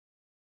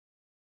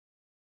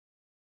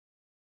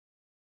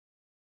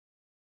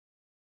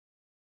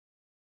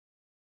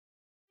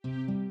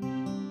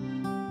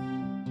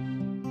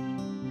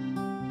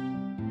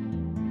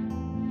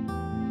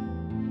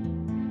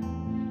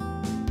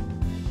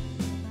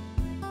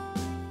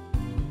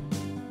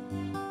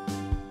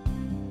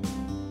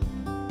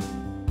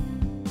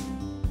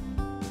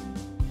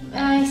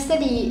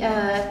study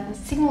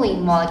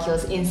signaling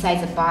molecules inside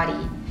the body.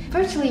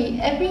 Virtually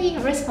every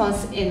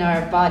response in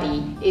our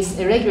body is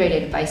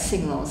regulated by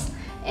signals.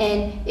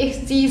 And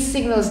if these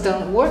signals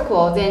don't work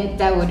well, then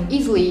that would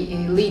easily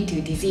lead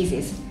to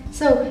diseases.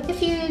 So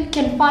if you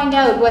can find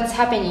out what's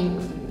happening,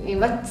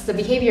 what's the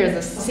behavior of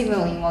the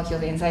signaling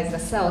molecules inside the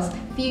cells,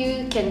 if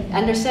you can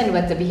understand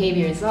what the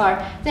behaviors are,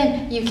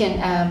 then you can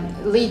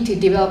lead to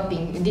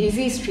developing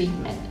disease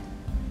treatment.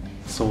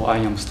 So I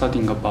am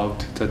studying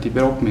about the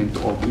development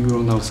of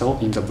neuronal cell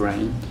in the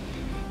brain.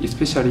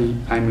 Especially,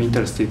 I'm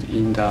interested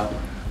in the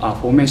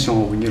formation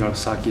of neural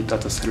circuit at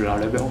the cellular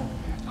level.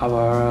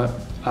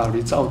 Our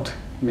result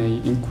may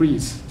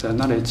increase the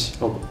knowledge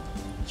of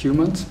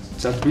humans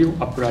that will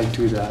apply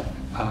to the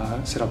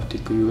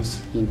therapeutic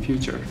use in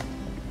future.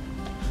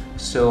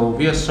 So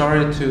we have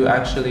started to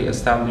actually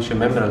establish a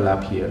membrane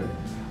lab here.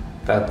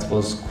 That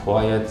was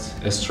quite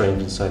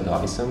strange inside the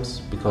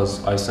iCeMS because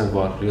iCeMS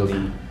was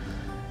really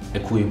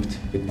equipped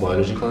with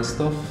biological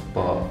stuff,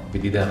 but we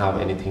didn't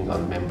have anything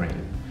on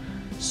membrane.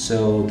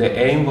 So the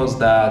aim was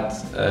that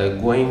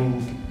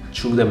going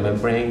through the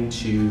membrane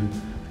to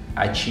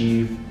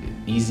achieve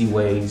easy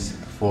ways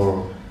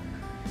for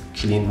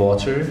clean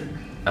water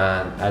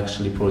and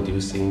actually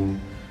producing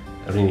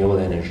renewable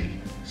energy.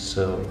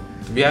 So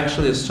we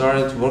actually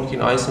started working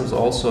iCeMS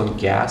also on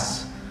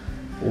gas,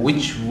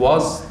 which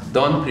was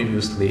done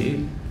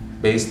previously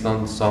based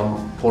on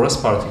some porous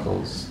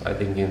particles, I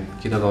think in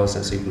Kyoto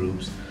sensei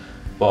groups,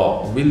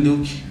 but we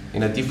look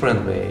in a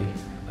different way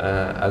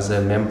as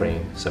a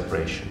membrane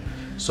separation.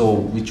 So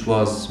which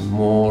was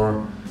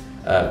more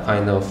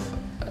kind of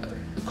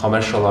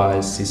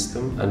commercialized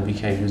system, and we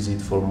can use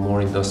it for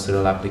more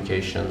industrial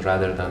applications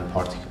rather than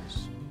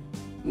particles.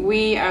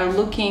 We are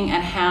looking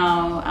at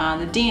how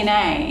the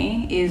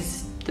DNA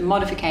the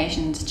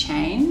modifications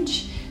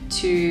change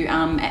to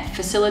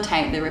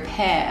facilitate the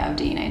repair of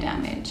DNA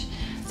damage.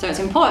 So it's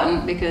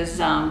important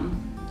because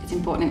it's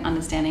important in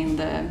understanding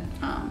the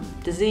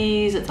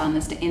disease, it's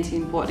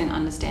important in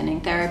understanding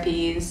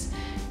therapies.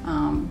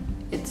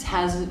 It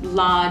has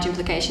large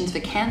implications for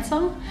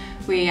cancer.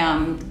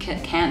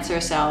 Cancer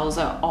cells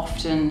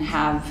often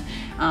have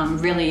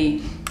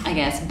really, I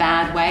guess,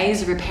 bad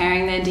ways of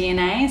repairing their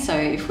DNA. So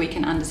if we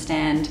can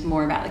understand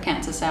more about the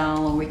cancer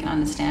cell, or we can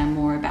understand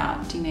more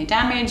about DNA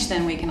damage,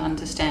 then we can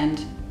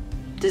understand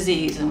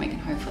disease and we can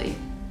hopefully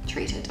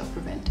treat it or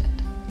prevent it.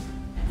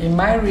 In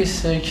my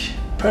research,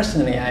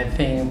 personally, I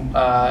think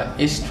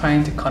is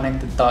trying to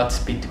connect the dots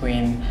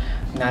between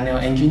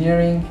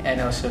nanoengineering and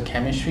also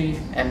chemistry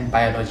and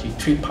biology,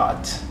 three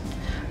parts.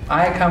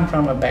 I come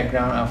from a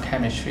background of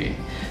chemistry,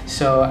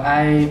 so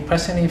I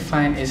personally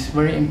find it's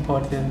very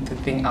important to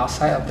think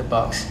outside of the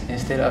box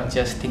instead of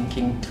just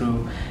thinking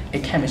through a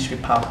chemistry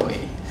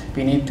pathway.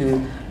 We need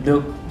to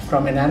look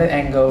from another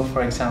angle,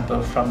 for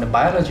example, from the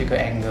biological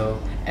angle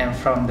and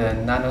from the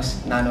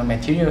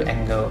nanomaterial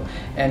angle,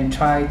 and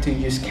try to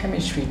use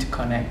chemistry to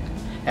connect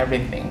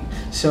everything.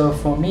 So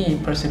for me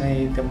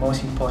personally, the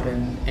most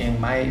important in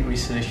my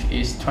research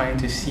is trying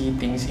to see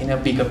things in a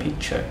bigger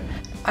picture.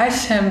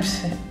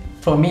 iCeMS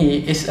for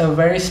me is a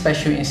very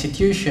special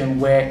institution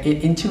where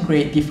it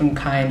integrates different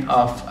kind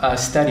of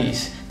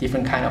studies,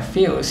 different kind of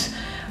fields.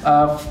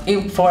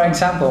 For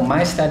example,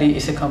 my study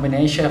is a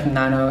combination of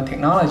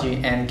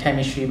nanotechnology and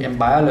chemistry and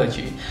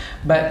biology.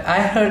 But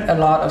I heard a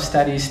lot of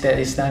studies that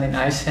is done in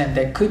iCeMS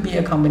that could be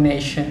a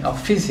combination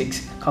of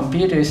physics,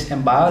 computers,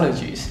 and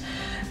biologies.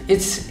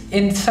 It's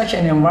in such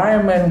an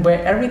environment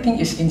where everything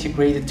is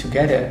integrated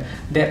together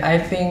that I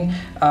think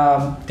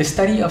the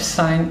study of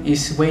science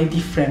is way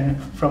different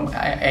from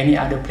any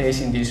other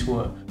place in this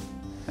world.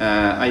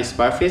 I use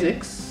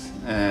biophysics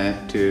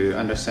to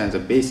understand the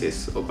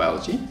basis of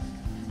biology,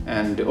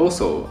 and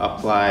also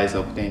applies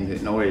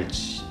obtained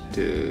knowledge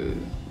to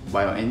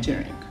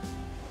bioengineering.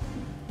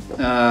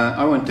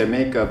 I want to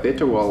make a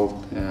better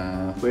world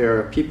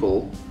where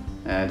people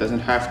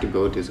doesn't have to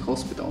go to the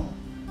hospital.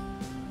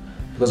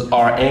 Because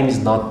our aim is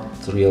not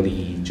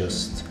really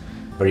just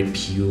very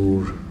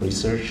pure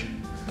research.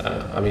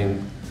 I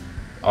mean,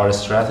 our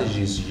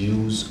strategies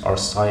use our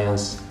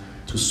science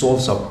to solve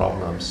some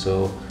problems.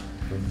 So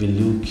we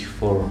look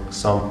for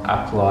some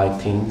applied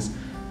things.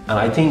 And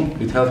I think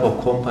with help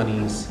of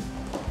companies,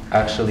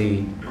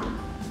 actually,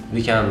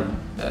 we can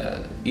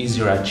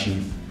easier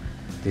achieve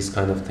this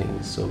kind of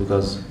things. So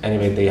because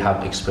anyway, they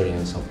have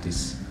experience of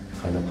this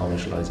kind of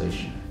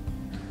commercialization.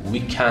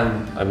 We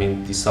can,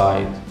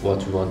 decide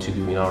what we want to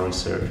do in our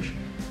research.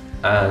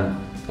 And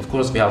of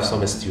course, we have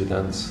some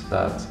students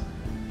that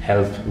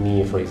help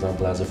me, for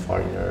example, as a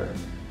foreigner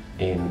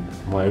in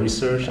my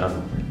research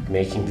and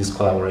making this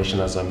collaboration,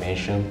 as I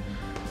mentioned.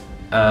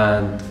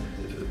 And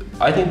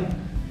I think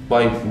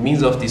by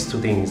means of these two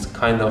things,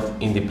 kind of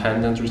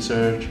independent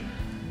research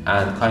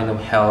and kind of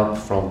help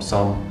from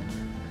some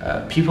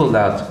people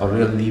that are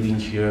really living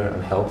here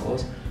and help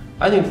us,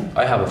 I think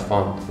I have a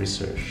fun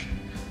research.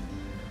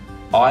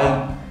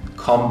 I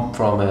come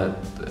from a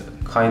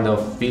kind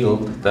of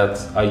field that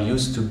I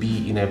used to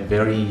be in a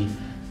very,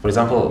 for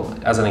example,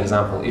 as an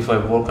example, if I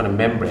work on a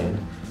membrane,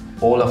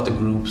 all of the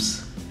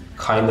groups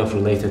kind of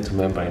related to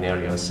membrane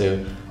area.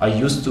 So I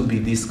used to be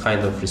this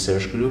kind of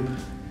research group,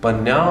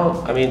 but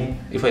now, I mean,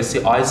 if I see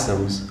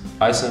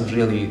iCeMS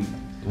really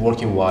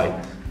working wide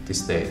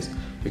these days.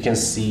 You can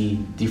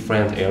see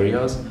different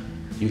areas.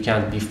 You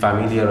can be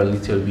familiar a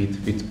little bit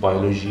with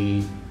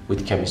biology,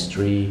 with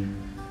chemistry,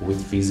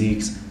 with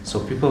physics. So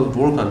people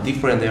work on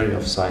different areas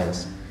of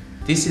science.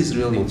 This is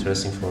really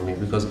interesting for me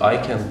because I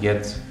can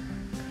get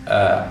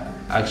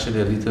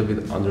actually a little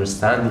bit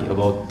understanding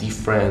about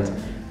different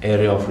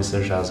area of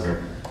research as well.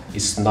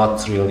 It's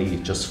not really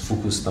just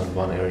focused on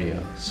one area.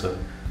 So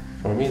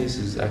for me, this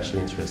is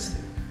actually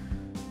interesting.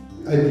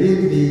 I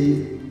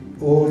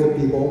believe all the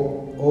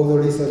people, all the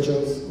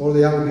researchers, all the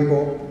young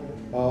people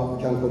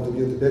can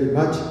contribute very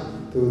much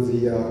to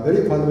the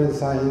very fundamental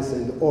science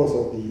and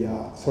also the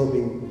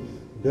solving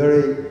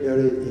very,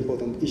 very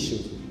important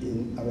issues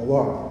in our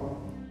world.